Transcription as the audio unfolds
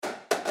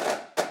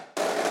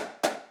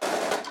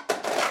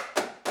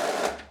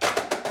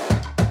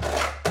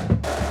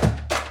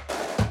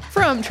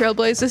From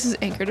Trailblaze, this is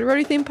Anchored, a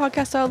roadie-themed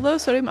podcast-style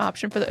low-sodium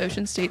option for the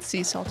Ocean State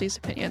Sea Salties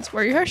opinions.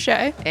 We're your host,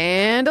 Shay.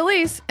 And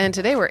Elise. And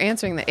today we're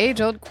answering the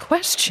age-old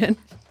question.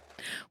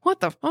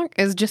 What the fuck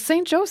is just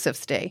St.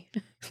 Joseph's Day?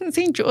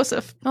 St.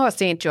 Joseph. Oh,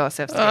 St.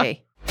 Joseph's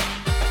Day.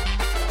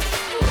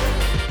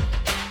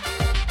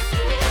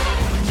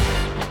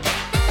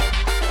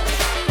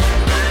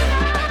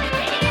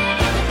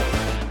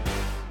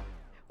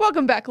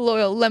 Welcome back,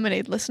 loyal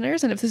Lemonade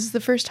listeners. And if this is the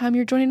first time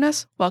you're joining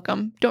us,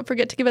 welcome. Don't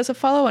forget to give us a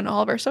follow on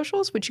all of our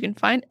socials, which you can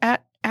find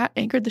at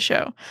Anchored the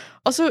Show.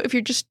 Also, if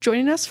you're just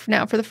joining us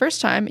now for the first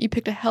time, you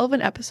picked a hell of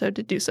an episode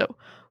to do so.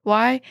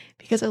 Why?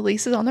 Because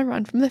Elise is on the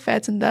run from the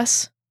feds and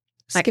thus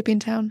skipping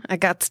town. I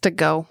gots to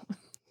go.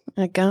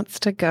 I'm going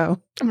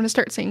to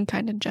start saying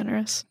kind and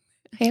generous.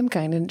 I am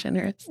kind and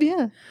generous.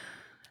 Yeah.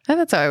 And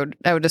that's how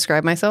I would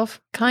describe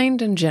myself.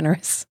 Kind and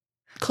generous.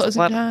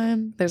 Closing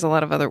time. There's a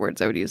lot of other words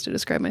I would use to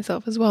describe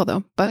myself as well,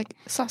 though. But like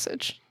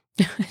sausage.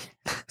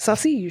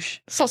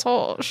 Sausage.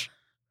 Sausage.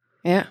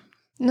 Yeah.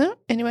 No?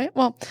 Anyway,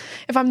 well,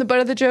 if I'm the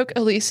butt of the joke,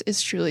 Elise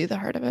is truly the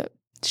heart of it.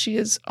 She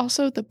is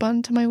also the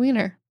bun to my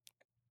wiener.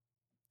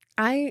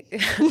 I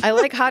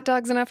like hot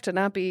dogs enough to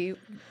not be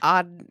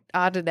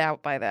odded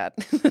out by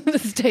that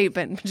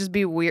statement. Just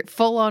be weird,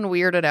 full on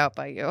weirded out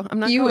by you. I'm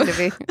not going to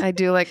be. I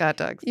do like hot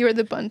dogs. You are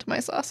the bun to my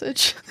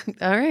sausage.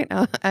 All right,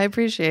 I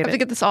appreciate it. I have to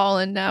get this all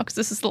in now because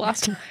this is the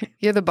last time.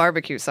 You're the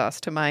barbecue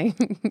sauce to my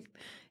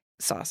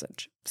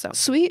sausage. So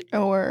sweet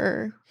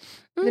or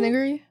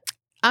vinegary?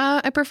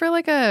 I prefer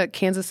like a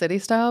Kansas City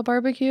style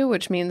barbecue,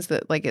 which means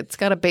that like it's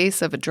got a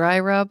base of a dry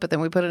rub, but then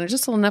we put in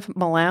just enough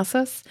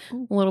molasses,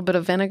 a little bit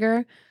of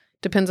vinegar.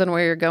 Depends on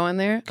where you're going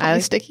there.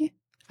 Sticky?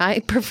 I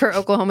prefer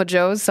Oklahoma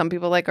Joe's. Some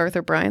people like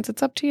Arthur Bryant's.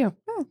 It's up to you.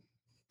 Oh.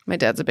 My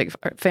dad's a big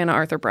fan of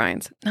Arthur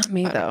Bryant's. Not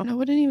me, though. I don't know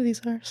what any of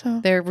these are. So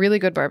they're really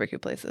good barbecue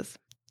places.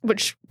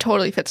 Which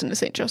totally fits into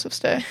St.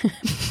 Joseph's Day.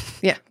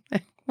 Yeah.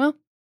 Well,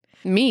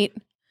 meat.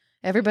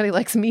 Everybody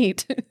likes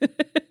meat.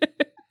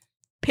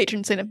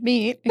 Patron saint of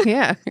meat.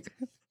 Yeah.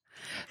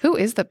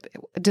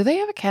 Do they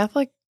have a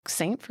Catholic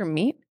saint for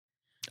meat?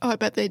 Oh, I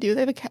bet they do.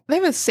 They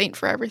have a saint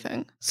for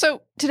everything.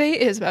 So today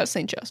is about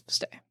St. Joseph's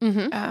Day.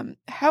 Mm-hmm.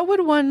 How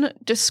would one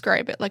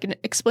describe it? Like,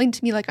 explain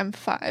to me like I'm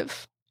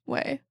 5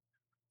 way.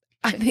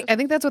 I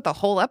think that's what the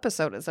whole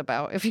episode is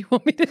about. If you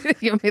want me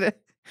to,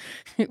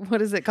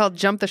 what is it called?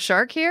 Jump the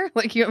shark here?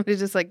 Like you want me to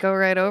just like go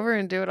right over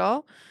and do it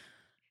all?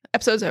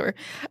 Episode's over.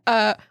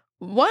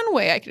 One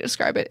way I could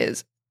describe it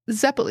is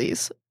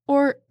Zeppelis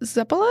or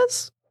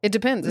Zeppelas. It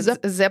depends.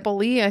 It's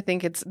Zeppeli. I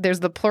think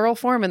there's the plural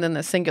form and then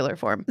the singular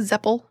form.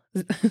 Zeppel.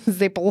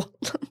 Zeppel.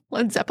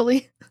 Led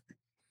Zeppeli.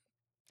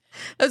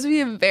 That would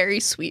be a very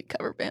sweet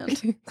cover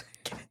band.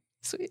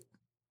 Sweet.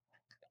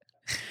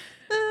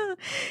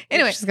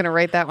 Anyway. I'm just going to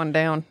write that one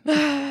down.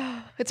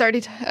 It's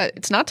already,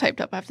 it's not typed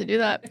up. I have to do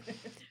that.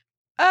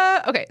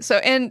 Okay. So,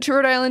 and to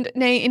Rhode Island,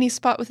 nay, any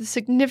spot with a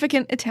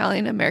significant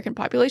Italian-American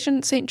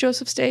population, St.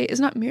 Joseph's Day is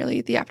not merely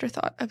the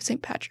afterthought of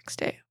St. Patrick's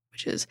Day,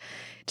 which is,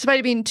 despite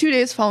it being 2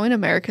 days following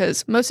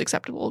America's most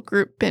acceptable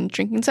group binge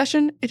drinking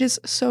session, it is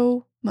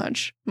so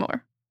much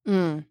more.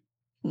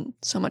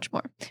 So much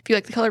more. If you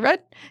like the color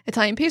red,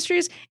 Italian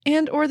pastries,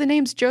 and or the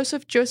names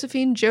Joseph,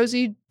 Josephine,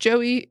 Josie,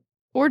 Joey,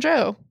 or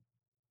Joe,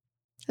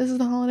 this is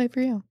the holiday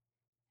for you.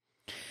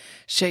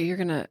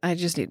 Shay, I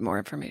just need more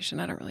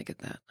information. I don't really get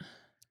that.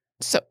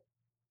 So,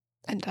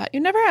 I thought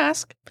you'd never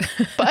ask,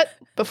 but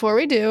before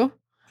we do,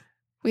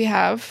 we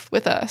have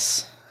with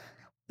us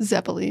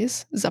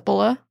Zeppelis,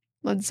 Zeppela,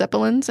 Led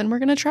Zeppelins, and we're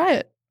going to try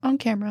it on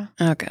camera.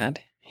 Oh, God.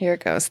 Here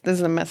it goes.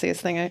 This is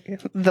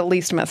the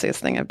least messiest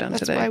thing I've done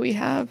today. That's why we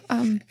have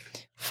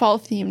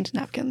fall-themed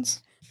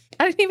napkins.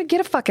 I didn't even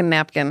get a fucking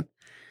napkin.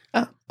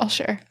 Oh, I'll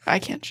share. I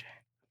can't share.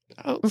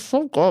 Oh, it's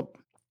so good.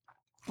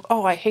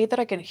 Oh, I hate that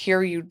I can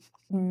hear you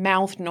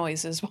mouth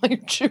noises while you're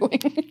chewing.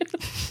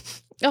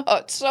 Oh,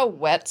 it's so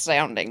wet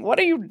sounding. What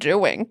are you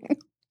doing?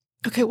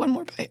 Okay, one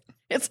more bite.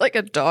 It's like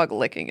a dog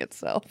licking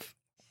itself.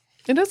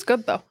 It is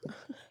good, though.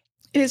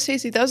 It is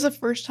tasty. That was the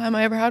first time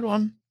I ever had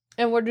one.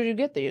 And where did you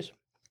get these?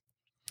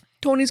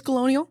 Tony's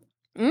Colonial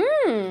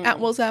at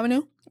Wills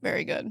Avenue.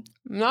 Very good.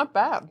 Not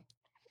bad.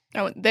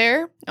 I went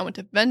there. I went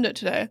to Venda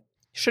today.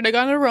 Should have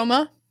gone to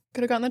Roma.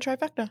 Could have gotten the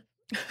trifecta.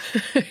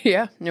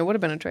 Yeah, it would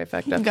have been a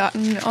trifecta.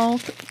 Gotten all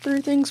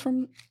 3 things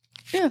from,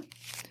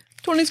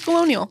 Tony's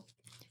Colonial.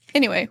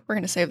 Anyway, we're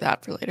going to save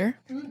that for later.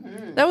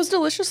 Mm-hmm. That was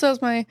delicious. That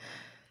was I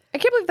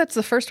can't believe that's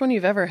the first one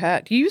you've ever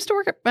had. You used to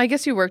work I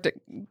guess you worked at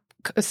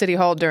City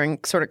Hall during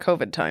sort of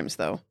COVID times,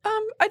 though.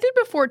 I did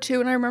before,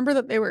 too, and I remember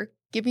that they were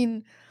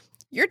giving...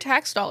 Your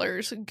tax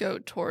dollars go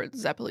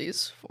towards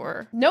Zeppelis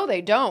for... No, they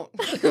don't.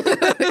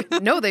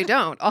 No, they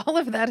don't. All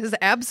of that is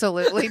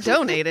absolutely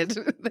donated.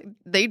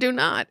 They do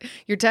not.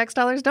 Your tax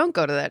dollars don't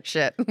go to that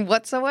shit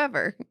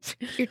whatsoever.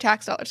 Your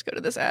tax dollars go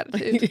to this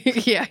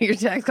attitude. Yeah, your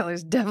tax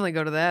dollars definitely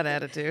go to that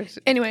attitude.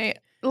 Anyway,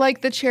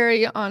 like the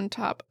cherry on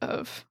top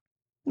of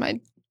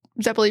my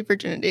Zeppeli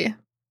virginity.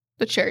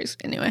 The cherries,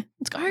 anyway.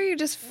 Why are you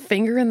just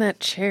fingering that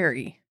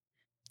cherry?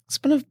 It's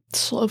been a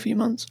slow few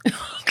months.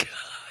 Oh, God.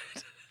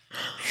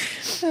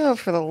 Oh,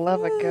 for the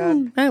love of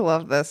God. I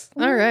love this.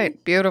 All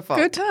right. Beautiful.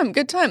 Good time.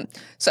 Good time.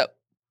 So,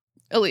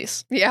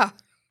 Elise, Yeah.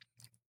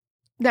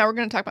 now we're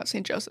going to talk about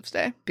St. Joseph's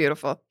Day.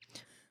 Beautiful.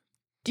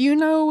 Do you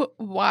know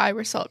why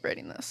we're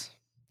celebrating this?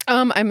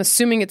 I'm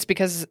assuming it's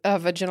because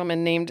of a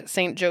gentleman named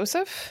Saint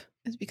Joseph.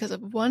 It's because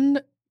of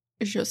one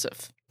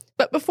Joseph.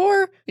 But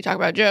before we talk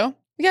about Joe,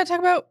 we got to talk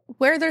about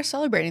where they're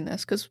celebrating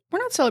this, because we're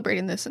not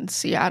celebrating this in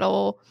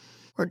Seattle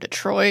or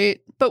Detroit,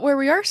 but where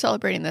we are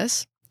celebrating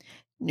this,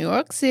 New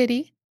York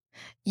City,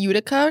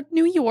 Utica,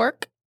 New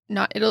York,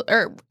 not Italy,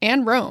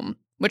 and Rome,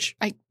 which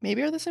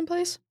maybe are the same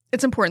place.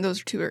 It's important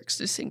those two are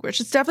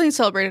distinguished. It's definitely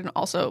celebrated in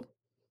also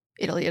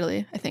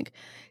Italy, I think.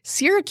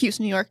 Syracuse,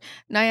 New York,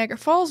 Niagara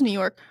Falls, New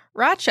York,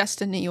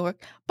 Rochester, New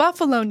York,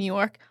 Buffalo, New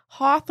York,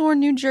 Hawthorne,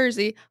 New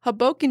Jersey,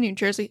 Hoboken, New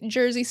Jersey,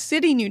 Jersey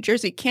City, New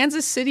Jersey,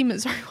 Kansas City,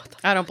 Missouri.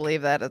 I don't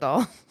believe that at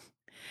all.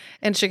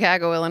 And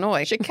Chicago,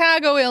 Illinois.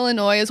 Chicago,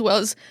 Illinois, as well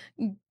as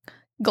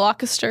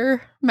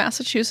Gloucester,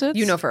 Massachusetts.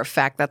 You know for a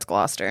fact that's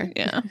Gloucester.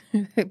 Yeah.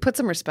 Put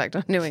some respect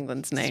on New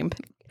England's name.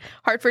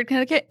 Hartford,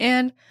 Connecticut,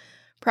 and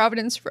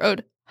Providence,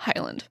 Rhode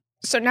Island.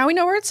 So now we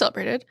know where it's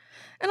celebrated,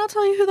 and I'll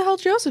tell you who the hell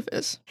Joseph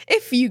is.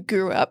 If you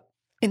grew up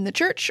in the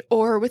church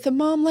or with a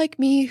mom like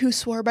me who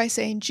swore by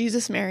saying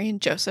Jesus, Mary, and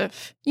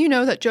Joseph, you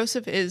know that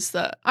Joseph is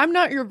the I'm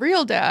not your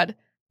real dad,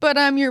 but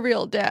I'm your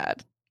real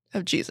dad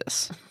of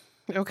Jesus.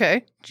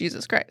 Okay.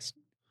 Jesus Christ.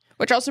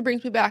 Which also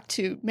brings me back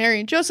to Mary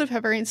and Joseph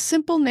have very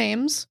simple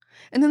names,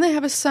 and then they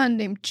have a son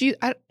named Jesus.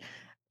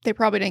 They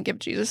probably didn't give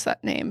Jesus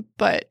that name,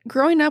 but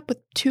growing up with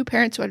two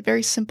parents who had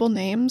very simple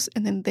names,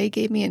 and then they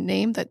gave me a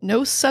name that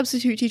no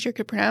substitute teacher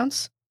could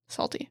pronounce,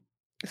 salty.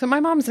 So my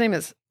mom's name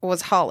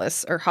was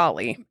Hollis or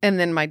Holly, and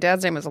then my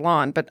dad's name is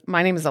Lon, but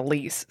my name is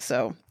Elise,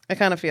 so I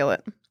kind of feel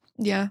it.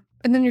 Yeah.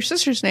 And then your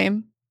sister's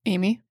name,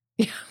 Amy,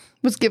 Yeah.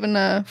 was given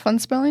a fun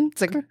spelling.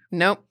 It's like,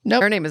 nope.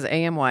 Her name is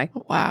AMY.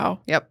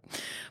 Wow. Yep.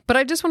 But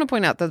I just want to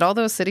point out that all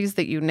those cities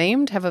that you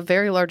named have a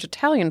very large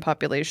Italian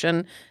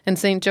population, and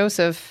St.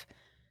 Joseph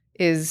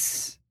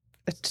is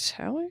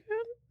Italian?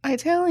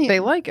 Italian. They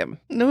like him.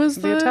 It was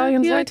The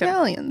Italians like him.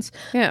 Italians.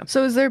 Yeah.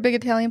 So is there a big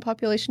Italian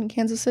population in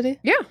Kansas City?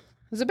 Yeah.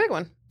 It's a big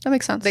one. That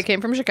makes sense. They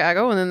came from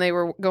Chicago, and then they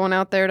were going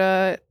out there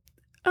to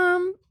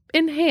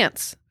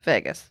enhance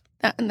Vegas.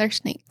 And they're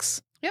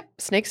snakes. Yep.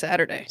 Snake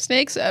Saturday.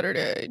 Snake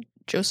Saturday,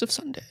 Joseph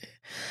Sunday.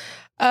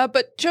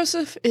 But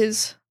Joseph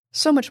is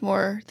so much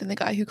more than the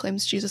guy who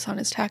claims Jesus on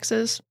his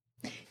taxes.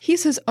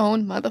 He's his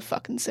own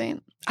motherfucking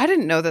saint. I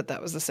didn't know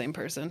that was the same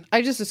person.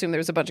 I just assumed there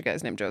was a bunch of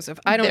guys named Joseph.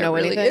 I don't know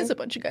anything. There really is a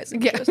bunch of guys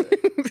named Yeah. Joseph.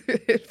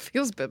 It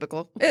feels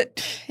biblical.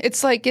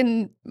 It's like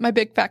in My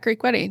Big Fat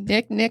Greek Wedding.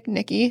 Nick,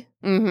 Nicky,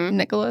 Mm-hmm.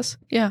 Nicholas.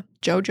 Yeah.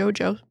 Joe,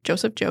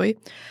 Joseph, Joey.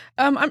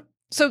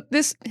 So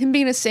him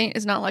being a saint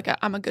is not like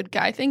I'm a good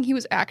guy thing. He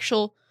was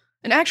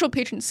an actual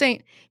patron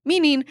saint,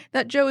 meaning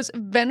that Joe is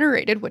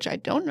venerated, which I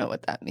don't know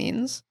what that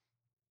means,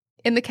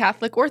 in the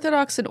Catholic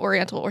Orthodox and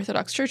Oriental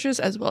Orthodox churches,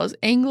 as well as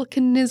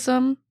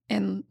Anglicanism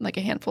and like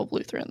a handful of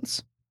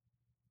Lutherans.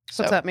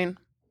 So, What's that mean?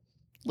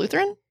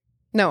 Lutheran?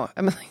 No,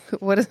 I'm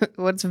like,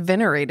 what's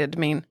venerated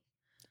mean?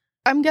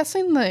 I'm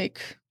guessing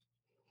like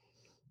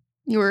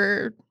you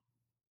were,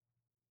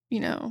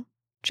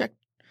 checked.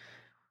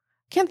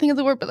 Can't think of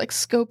the word, but like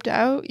scoped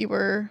out. You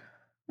were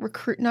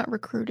not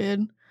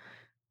recruited.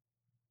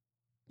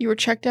 You were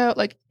checked out,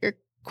 like your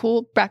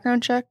cool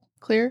background check,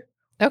 clear.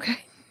 Okay.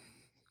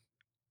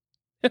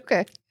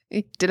 Okay.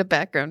 He did a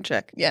background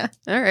check. Yeah.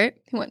 All right.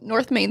 He went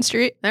North Main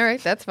Street, All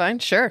right. That's fine.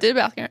 Sure. did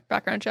a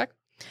background check.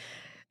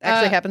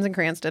 Actually happens in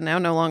Cranston now,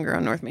 no longer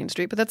on North Main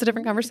Street, but that's a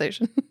different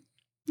conversation.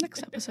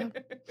 Next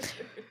episode.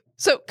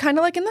 So kind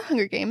of like in the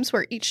Hunger Games,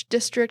 where each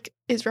district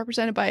is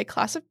represented by a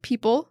class of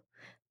people,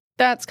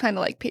 that's kind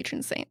of like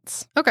patron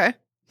saints. Okay.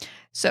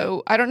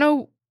 So I don't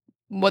know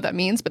what that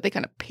means, but they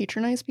kind of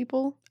patronize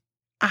people.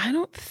 I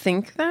don't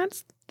think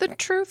that's the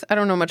truth. I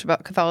don't know much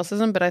about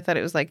Catholicism, but I thought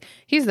it was like,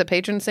 he's the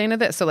patron saint of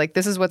this. So like,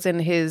 this is what's in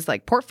his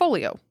like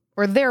portfolio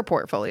or their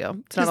portfolio.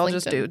 It's not His all LinkedIn.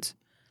 just dudes.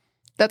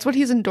 That's what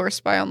he's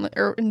endorsed by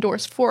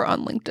endorsed for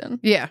on LinkedIn.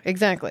 Yeah,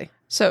 exactly.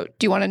 So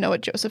do you want to know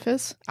what Joseph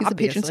is? He's the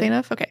patron Obviously. saint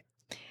of? Okay.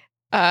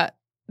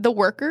 The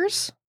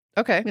workers.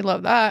 Okay. We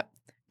love that.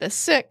 The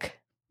sick.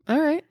 All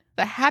right.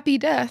 The happy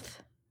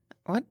death.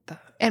 What the?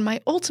 And my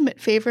ultimate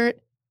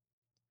favorite,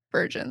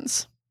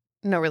 virgins.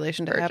 No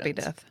relation to Happy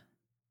Virgins. Death.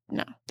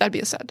 No, that'd be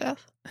a sad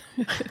death.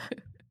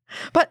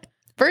 But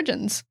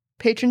virgins,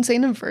 patron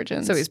saint of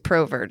virgins. So he's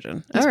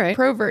pro-virgin. He's All right.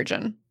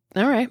 pro-virgin.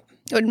 All right.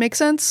 It would make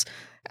sense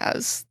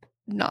as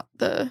not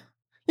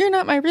you're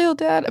not my real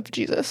dad of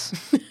Jesus.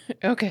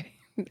 Okay.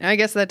 I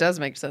guess that does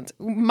make sense.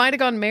 Might have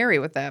gone Mary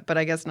with that, but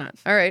I guess not.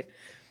 All right.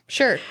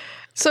 Sure.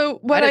 So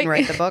what I didn't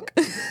write the book.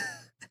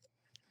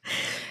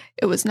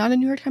 It was not a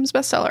New York Times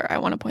bestseller. I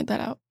want to point that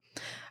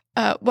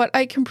out. What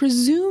I can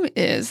presume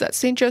is that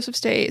St.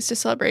 Joseph's Day is to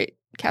celebrate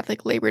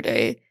Catholic Labor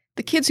Day.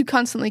 The kids who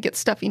constantly get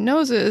stuffy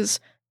noses,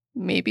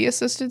 maybe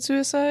assisted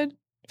suicide.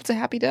 If it's a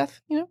happy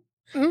death,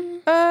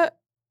 Mm.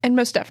 and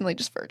most definitely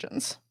just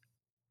virgins.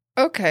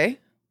 Okay.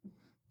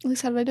 At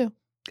least how did I do?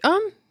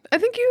 I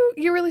think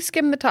you really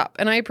skimmed the top,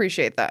 and I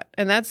appreciate that.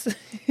 And that's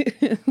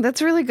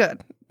that's really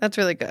good. That's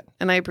really good,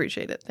 and I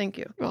appreciate it. Thank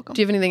you. You're welcome.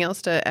 Do you have anything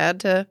else to add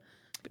to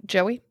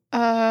Joey?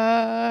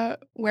 Wear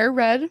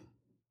red.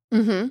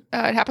 Mm-hmm.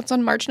 It happens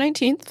on March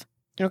 19th.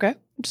 Okay.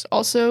 It's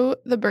also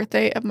the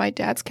birthday of my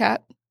dad's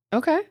cat,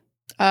 Okay.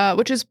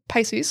 which is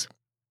Pisces.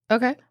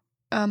 Okay.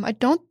 I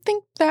don't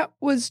think that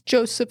was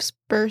Joseph's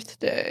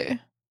birthday.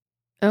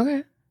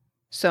 Okay.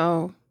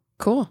 So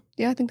cool.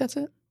 Yeah, I think that's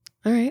it.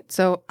 All right.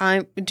 So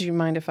do you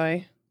mind if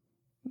I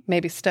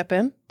maybe step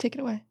in? Take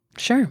it away.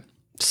 Sure.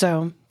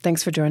 So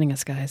thanks for joining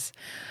us, guys.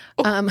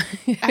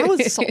 That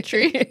was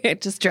sultry.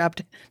 It just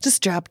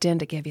dropped in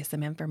to give you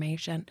some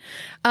information.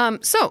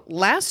 So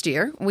last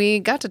year we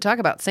got to talk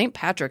about St.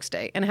 Patrick's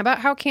Day and about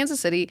how Kansas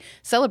City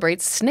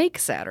celebrates Snake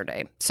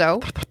Saturday.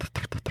 So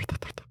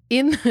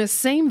in the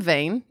same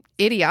vein,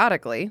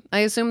 idiotically, I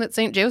assume that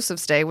St.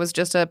 Joseph's Day was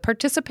just a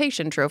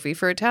participation trophy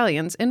for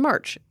Italians in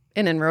March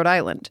and in Rhode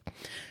Island.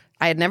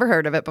 I had never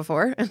heard of it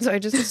before, and so I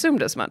just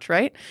assumed as much,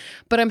 right?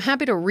 But I'm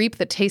happy to reap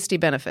the tasty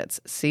benefits.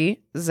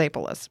 See,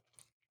 Zapolis.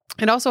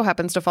 It also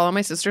happens to follow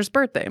my sister's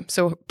birthday,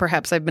 so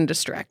perhaps I've been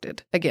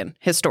distracted. Again,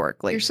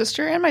 historically. Your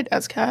sister and my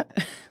dad's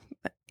cat.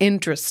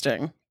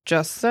 Interesting.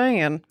 Just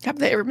saying. Have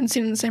they ever been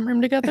seen in the same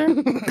room together?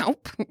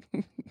 Nope.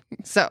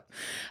 So,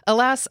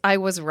 alas, I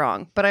was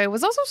wrong, but I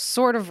was also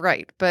sort of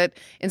right. But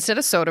instead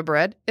of soda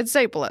bread, it's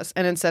Zapolis,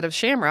 and instead of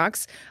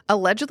shamrocks,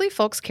 allegedly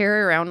folks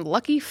carry around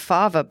lucky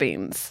fava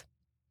beans.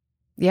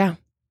 Yeah,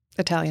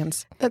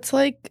 Italians. That's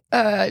like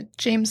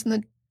James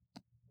and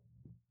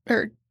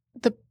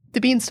the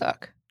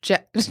Beanstalk.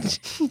 Jack and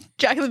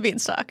the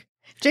Beanstalk.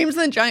 James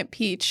and the Giant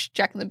Peach,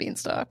 Jack and the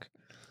Beanstalk.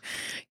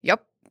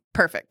 Yep,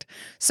 perfect.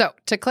 So,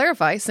 to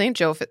clarify, St.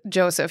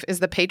 Joseph is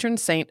the patron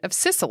saint of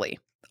Sicily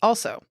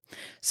also.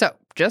 So,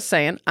 just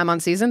saying, I'm on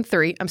season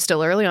 3. I'm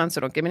still early on, so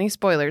don't give me any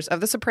spoilers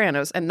of The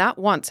Sopranos, and not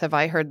once have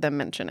I heard them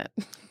mention it.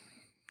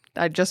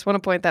 I just want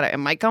to point that out. It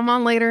might come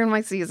on later in my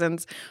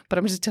seasons, but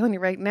I'm just telling you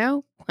right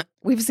now,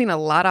 we've seen a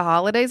lot of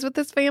holidays with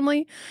this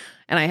family,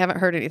 and I haven't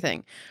heard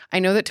anything. I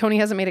know that Tony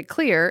hasn't made it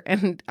clear,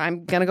 and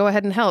I'm going to go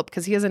ahead and help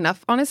because he has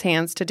enough on his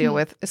hands to deal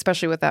with,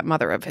 especially with that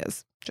mother of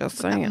his. Just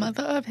saying. That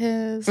mother of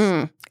his.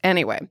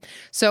 Anyway,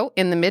 so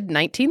in the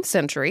mid-19th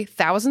century,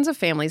 thousands of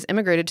families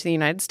immigrated to the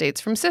United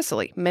States from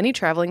Sicily, many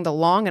traveling the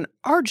long and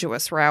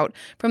arduous route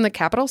from the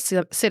capital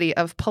city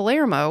of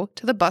Palermo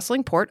to the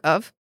bustling port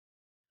of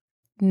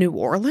New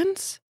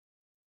Orleans?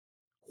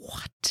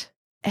 What?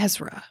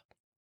 Ezra.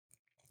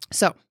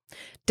 So,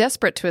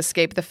 desperate to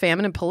escape the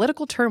famine and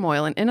political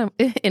turmoil in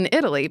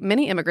Italy,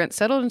 many immigrants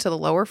settled into the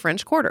lower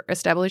French Quarter,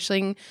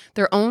 establishing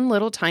their own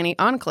little tiny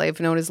enclave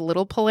known as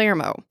Little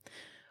Palermo.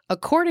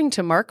 According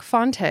to Mark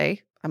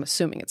Fonte, I'm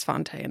assuming it's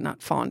Fonte and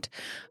not Font,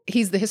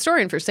 he's the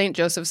historian for St.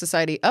 Joseph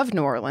Society of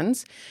New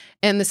Orleans,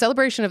 and the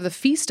celebration of the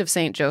Feast of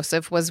St.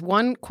 Joseph was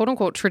one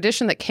quote-unquote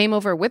tradition that came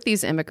over with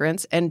these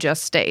immigrants and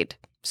just stayed.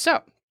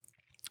 So,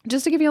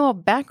 just to give you a little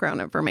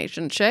background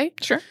information, Shay.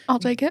 Sure, I'll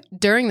take it.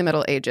 During the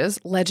Middle Ages,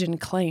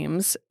 legend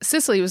claims,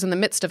 Sicily was in the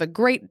midst of a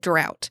great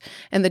drought,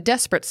 and the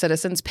desperate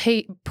citizens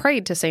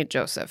prayed to St.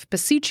 Joseph,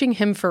 beseeching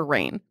him for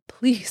rain.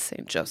 Please,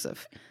 St.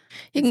 Joseph.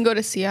 You can go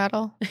to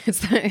Seattle. It's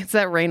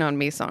that Rain on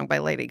Me song by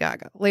Lady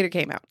Gaga. Later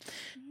came out.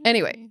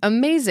 Anyway,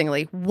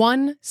 amazingly,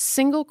 one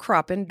single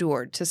crop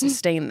endured to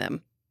sustain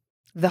them.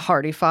 The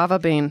hardy fava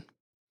bean.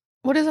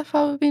 What is a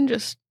fava bean?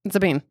 It's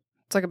a bean.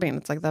 It's like a bean.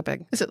 It's like that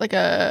big. Is it like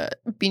a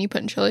bean you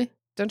put in chili?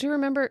 Don't you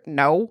remember?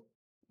 No.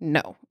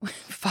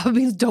 Fava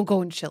beans don't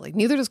go in chili.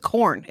 Neither does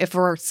corn, if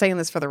we're saying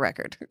this for the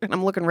record. And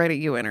I'm looking right at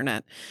you,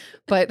 Internet.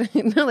 But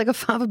no, like a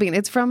fava bean.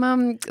 It's from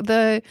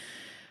the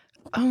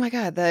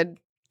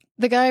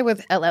guy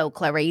with Hello,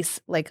 Clarice,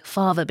 like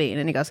fava bean.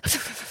 And he goes,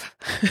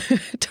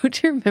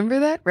 don't you remember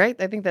that? Right?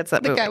 I think that's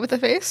that movie. The guy with the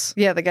face?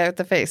 Yeah, the guy with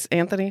the face.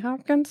 Anthony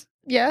Hopkins?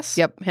 Yes.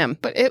 Yep, him.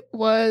 But it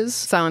was...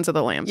 Silence of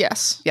the Lambs.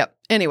 Yes. Yep.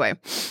 Anyway,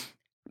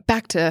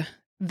 back to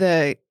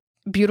the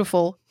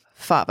beautiful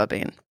fava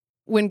bean.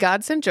 When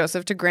God sent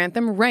Joseph to grant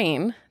them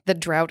rain, the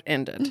drought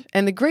ended,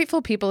 and the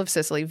grateful people of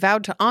Sicily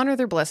vowed to honor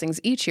their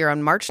blessings each year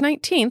on March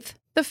 19th,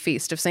 the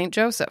Feast of St.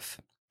 Joseph.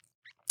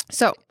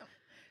 So,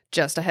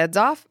 just a heads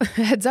up,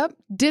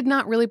 did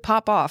not really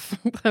pop off,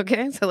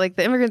 okay? So, like,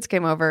 the immigrants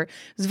came over. It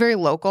was very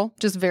local,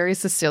 just very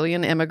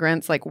Sicilian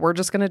immigrants. Like, we're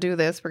just going to do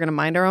this. We're going to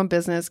mind our own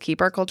business, keep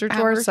our culture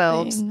to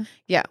ourselves. Thing.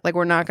 Yeah, like,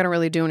 we're not going to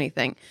really do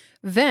anything.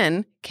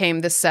 Then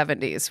came the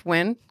 70s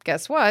when,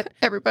 guess what?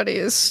 Everybody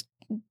is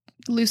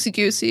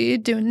loosey-goosey,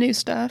 doing new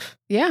stuff.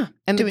 Yeah,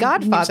 and The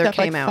Godfather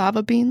came out.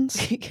 Fava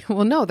beans.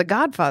 Well, no, The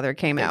Godfather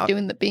came out.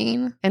 Doing the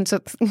bean. And so,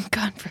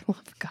 God, for the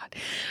love of God,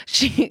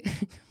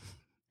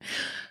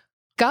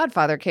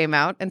 Godfather came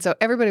out, and so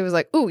everybody was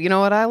like, ooh, you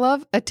know what I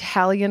love?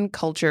 Italian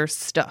culture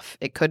stuff.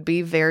 It could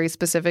be very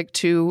specific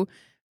to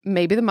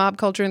maybe the mob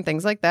culture and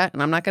things like that,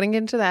 and I'm not going to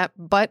get into that,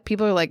 but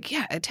people are like,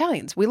 yeah,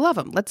 Italians, we love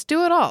them. Let's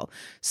do it all.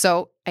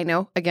 So I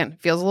know, again,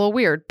 feels a little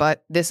weird,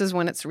 but this is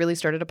when it's really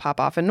started to pop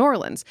off in New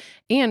Orleans.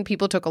 And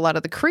people took a lot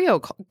of the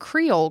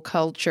Creole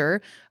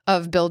culture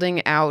of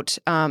building out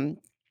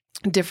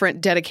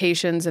different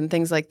dedications and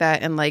things like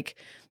that. And like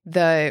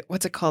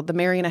what's it called? The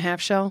Mary and a half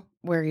shell,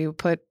 where you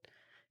put,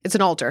 it's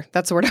an altar.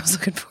 That's the word I was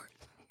looking for.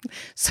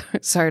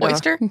 Sorry.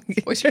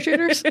 Oyster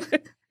shooters.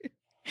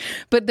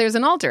 But there's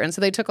an altar. And so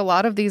they took a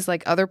lot of these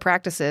like other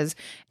practices.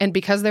 And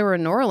because they were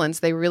in New Orleans,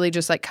 they really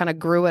just like kind of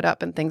grew it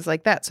up and things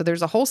like that. So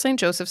there's a whole St.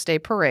 Joseph's Day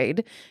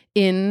parade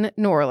in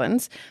New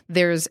Orleans.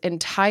 There's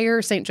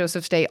entire St.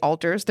 Joseph's Day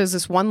altars. There's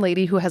this one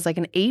lady who has like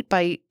an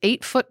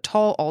 8-by-8-foot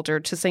tall altar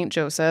to St.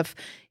 Joseph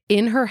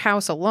in her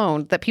house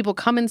alone that people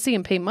come and see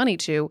and pay money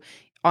to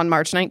on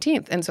March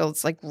 19th. And so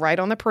it's like right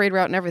on the parade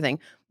route and everything.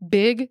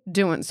 Big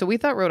doing. So we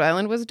thought Rhode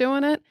Island was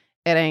doing it.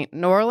 It ain't.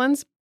 New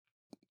Orleans,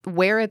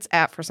 where it's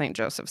at for St.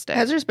 Joseph's Day.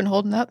 Ezra's been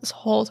holding out this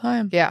whole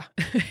time. Yeah.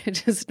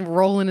 Just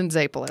rolling in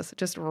Zapolis.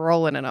 Just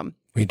rolling in them.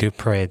 We do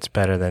parades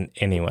better than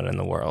anyone in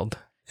the world.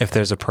 If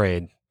there's a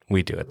parade,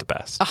 we do it the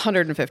best.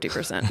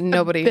 150%.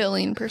 Nobody.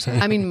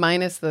 $1,000,000,000. I mean,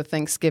 minus the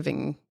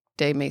Thanksgiving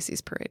Day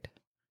Macy's parade.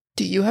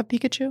 Do you have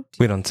Pikachu?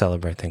 We don't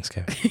celebrate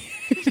Thanksgiving.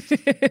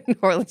 New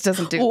Orleans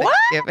doesn't do What?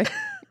 Thanksgiving.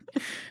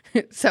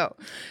 So,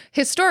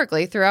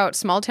 historically, throughout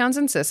small towns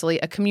in Sicily,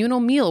 a communal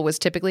meal was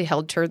typically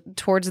held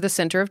towards the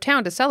center of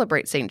town to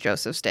celebrate St.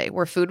 Joseph's Day,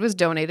 where food was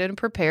donated and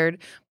prepared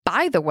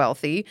by the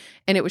wealthy,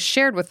 and it was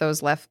shared with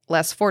those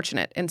less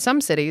fortunate. In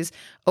some cities,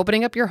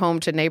 opening up your home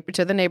to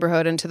the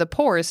neighborhood and to the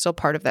poor is still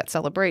part of that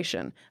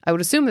celebration. I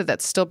would assume that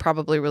that's still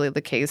probably really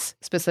the case,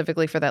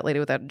 specifically for that lady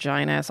with that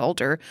giant-ass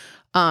altar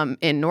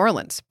in New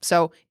Orleans.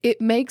 So it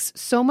makes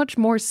so much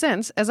more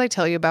sense as I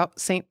tell you about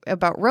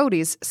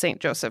Rhodey's St.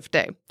 Joseph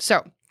Day.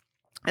 So,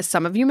 as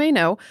some of you may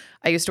know,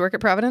 I used to work at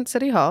Providence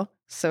City Hall.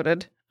 So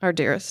did our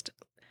dearest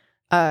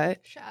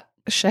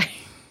Shay.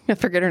 I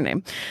forget her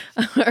name.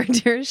 Our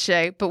dearest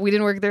Shay, but we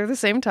didn't work there at the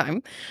same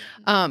time.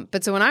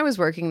 But so when I was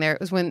working there,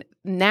 it was when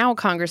now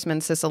Congressman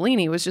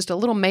Cicilline was just a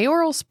little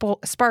mayoral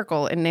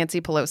sparkle in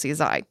Nancy Pelosi's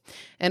eye.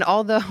 And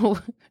although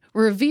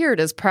revered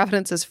as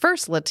Providence's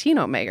first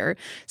Latino mayor,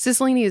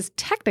 Cicilline is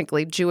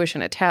technically Jewish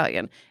and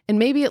Italian, and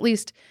maybe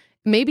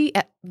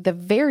at the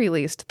very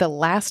least, the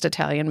last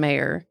Italian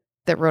mayor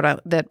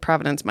that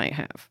Providence might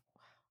have.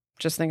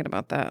 Just thinking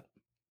about that.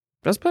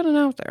 Just putting it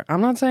out there. I'm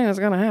not saying it's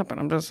going to happen.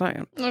 I'm just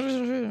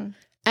saying.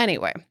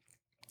 Anyway,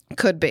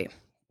 could be.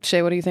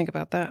 Shay, what do you think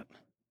about that?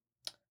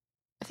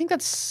 I think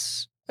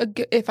that's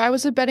if I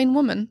was a betting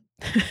woman,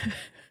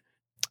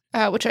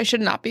 which I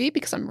should not be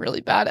because I'm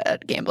really bad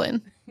at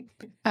gambling,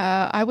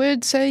 I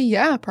would say,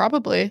 yeah,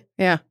 probably.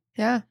 Yeah.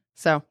 Yeah.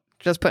 So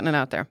just putting it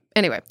out there.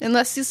 Anyway.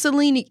 Unless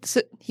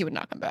Cicilline, he would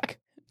not come back.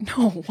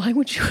 No, why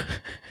would you?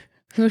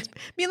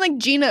 Being like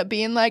Gina,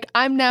 being like,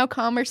 I'm now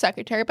Commerce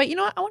Secretary, but you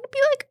know what? I want to be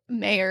like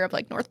mayor of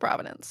like North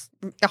Providence.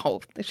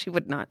 Oh, she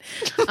would not.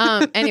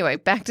 Anyway,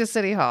 back to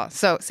City Hall.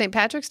 So St.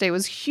 Patrick's Day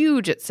was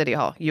huge at City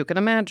Hall, you can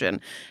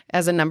imagine,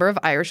 as a number of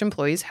Irish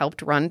employees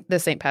helped run the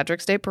St.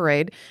 Patrick's Day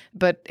parade.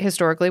 But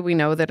historically, we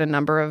know that a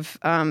number of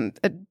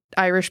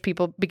Irish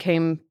people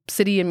became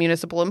city and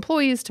municipal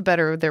employees to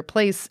better their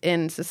place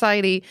in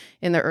society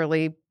in the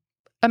early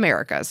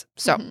Americas.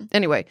 So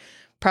anyway,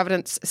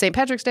 Providence, St.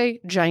 Patrick's Day,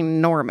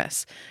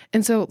 ginormous.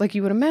 And so, like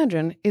you would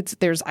imagine,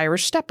 there's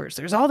Irish steppers.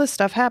 There's all this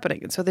stuff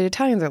happening. And so the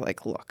Italians are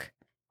like, look,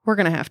 we're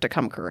going to have to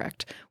come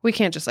correct. We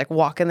can't just like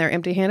walk in there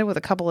empty-handed with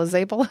a couple of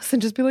Zapolas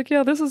and just be like,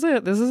 yeah, this is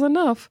it. This is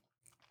enough.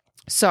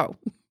 So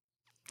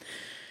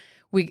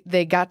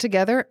they got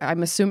together.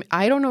 I'm assuming,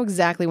 I don't know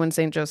exactly when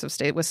St. Joseph's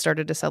Day was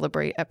started to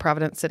celebrate at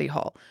Providence City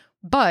Hall,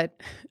 but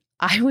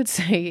I would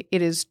say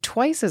it is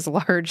twice as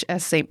large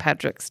as St.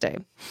 Patrick's Day.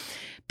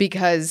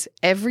 Because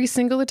every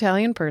single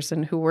Italian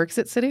person who works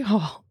at City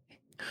Hall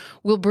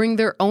will bring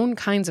their own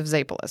kinds of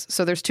Zapolas.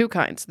 So there's two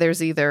kinds.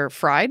 There's either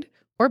fried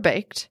or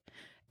baked,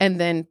 and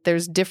then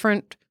there's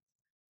different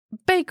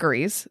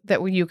bakeries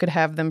that you could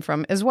have them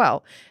from as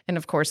well. And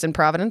of course, in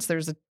Providence,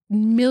 there's a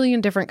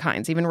million different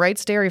kinds. Even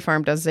Wright's Dairy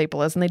Farm does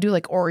Zapolas, and they do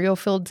like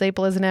Oreo-filled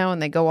Zapolas now,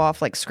 and they go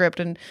off like script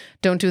and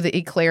don't do the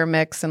eclair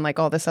mix and like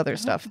all this other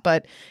stuff.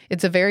 But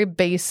it's a very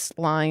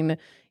baseline,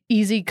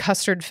 easy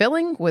custard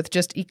filling with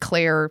just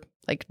eclair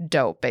like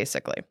dough,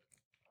 basically.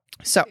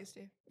 So,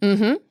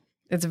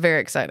 it's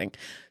very exciting.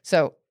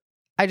 So,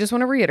 I just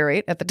want to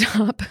reiterate at the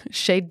top,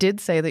 Shay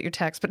did say that your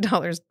tax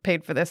dollars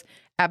paid for this.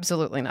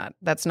 Absolutely not.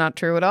 That's not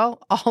true at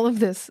all. All of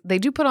this, they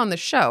do put on the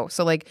show.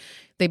 So, like,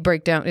 they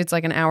break down, it's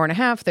like an hour and a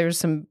half. There's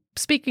some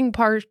speaking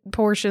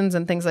portions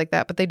and things like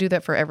that, but they do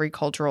that for every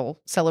cultural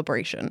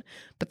celebration.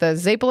 But the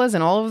Zapolas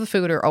and all of the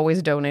food are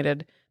always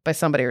donated by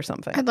somebody or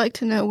something. I'd like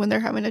to know when they're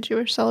having a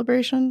Jewish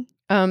celebration.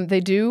 They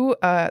do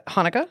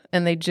Hanukkah,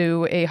 and they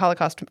do a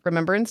Holocaust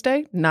Remembrance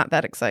Day. Not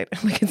that exciting.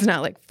 Like, it's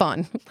not like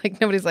fun.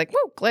 Like, nobody's like,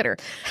 whoa, glitter.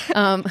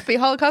 Be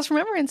Holocaust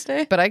Remembrance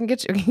Day. But I can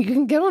get you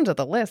can get onto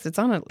the list. It's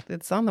on the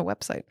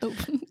website. Oh,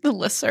 the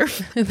listserv.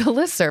 The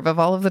listserv of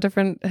all of the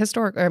different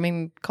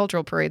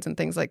cultural parades and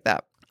things like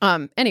that.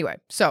 Anyway,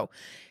 so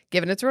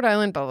given it's Rhode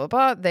Island, blah,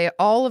 blah, blah,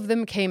 all of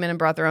them came in and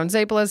brought their own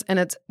Zapolas, and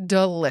it's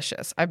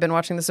delicious. I've been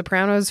watching The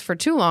Sopranos for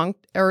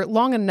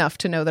long enough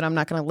to know that I'm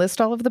not going to list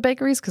all of the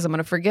bakeries because I'm going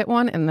to forget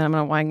one, and then I'm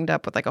going to wind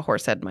up with like a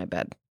horse head in my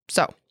bed.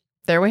 So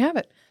there we have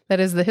it. That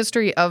is the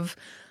history of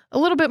a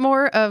little bit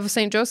more of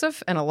St.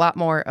 Joseph and a lot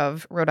more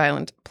of Rhode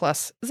Island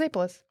plus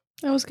Zapolis.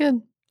 That was good.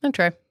 And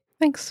try.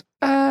 Thanks.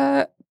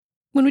 When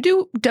we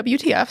do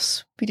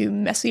WTFs, we do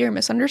messy or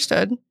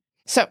misunderstood.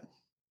 So,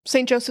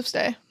 St. Joseph's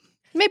Day.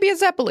 Maybe a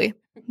Zeppoli.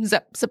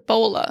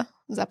 Zeppola.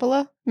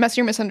 Zeppola? Messy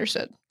or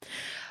misunderstood.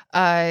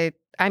 I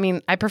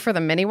mean, I prefer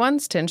the mini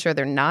ones to ensure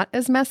they're not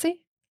as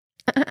messy.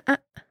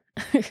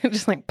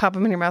 Just like pop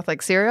them in your mouth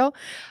like cereal.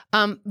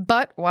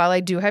 But while I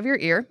do have your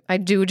ear, I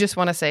do just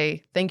want to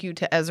say thank you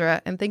to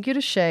Ezra and thank you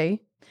to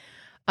Shay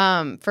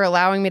for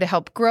allowing me to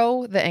help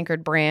grow the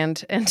Anchored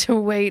brand and to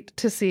wait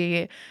to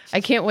see.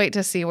 I can't wait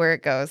to see where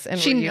it goes. And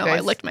She knew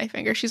I licked my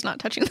finger. She's not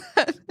touching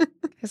that.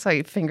 I saw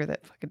you finger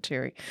that fucking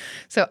cherry.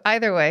 So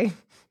either way,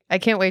 I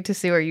can't wait to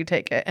see where you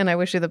take it. And I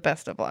wish you the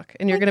best of luck.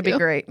 And you're going to be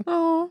great.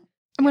 Oh,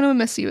 I'm going to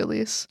miss you,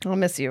 Elise. I'll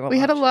miss you. We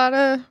had a lot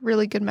of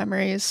really good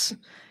memories.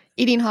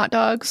 Eating hot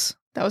dogs.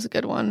 That was a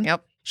good one.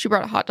 Yep. She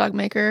brought a hot dog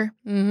maker.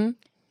 Mm-hmm.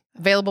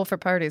 Available for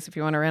parties if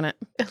you want to rent it.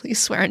 Elise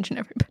Swearingen,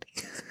 everybody.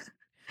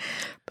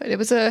 But it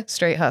was a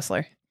straight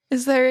hustler.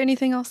 Is there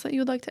anything else that you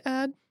would like to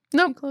add?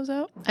 No. Close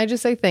out? I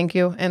just say thank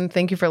you. And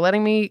thank you for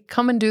letting me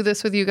come and do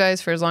this with you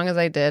guys for as long as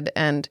I did.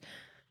 And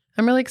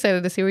I'm really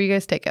excited to see where you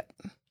guys take it.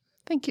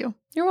 Thank you.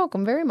 You're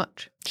welcome very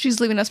much. She's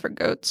leaving us for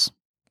goats.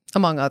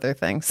 Among other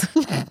things.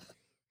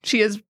 She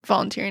is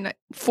volunteering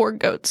for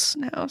goats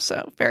now,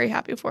 so very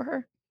happy for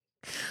her.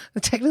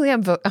 Technically,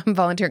 I'm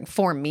volunteering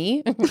for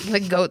me.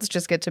 The goats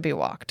just get to be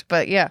walked.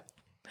 But yeah,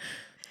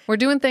 we're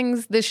doing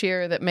things this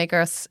year that make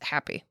us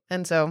happy.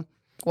 And so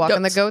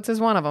walking the goats is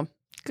one of them.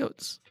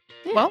 Goats.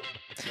 Yeah. Well,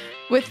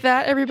 with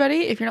that,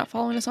 everybody, if you're not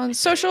following us on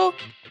social,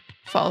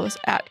 follow us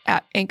at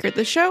Anchored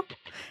the Show.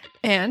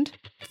 And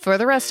for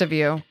the rest of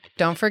you,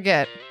 don't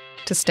forget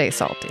to stay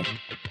salty.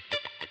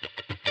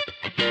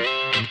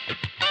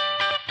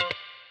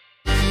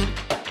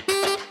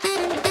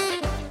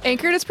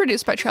 Anchored is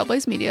produced by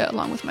Trailblaze Media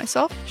along with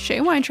myself, Shay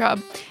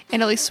Weintraub,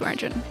 and Elise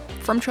Swearingen.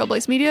 From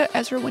Trailblaze Media,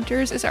 Ezra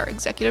Winters is our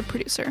executive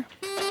producer.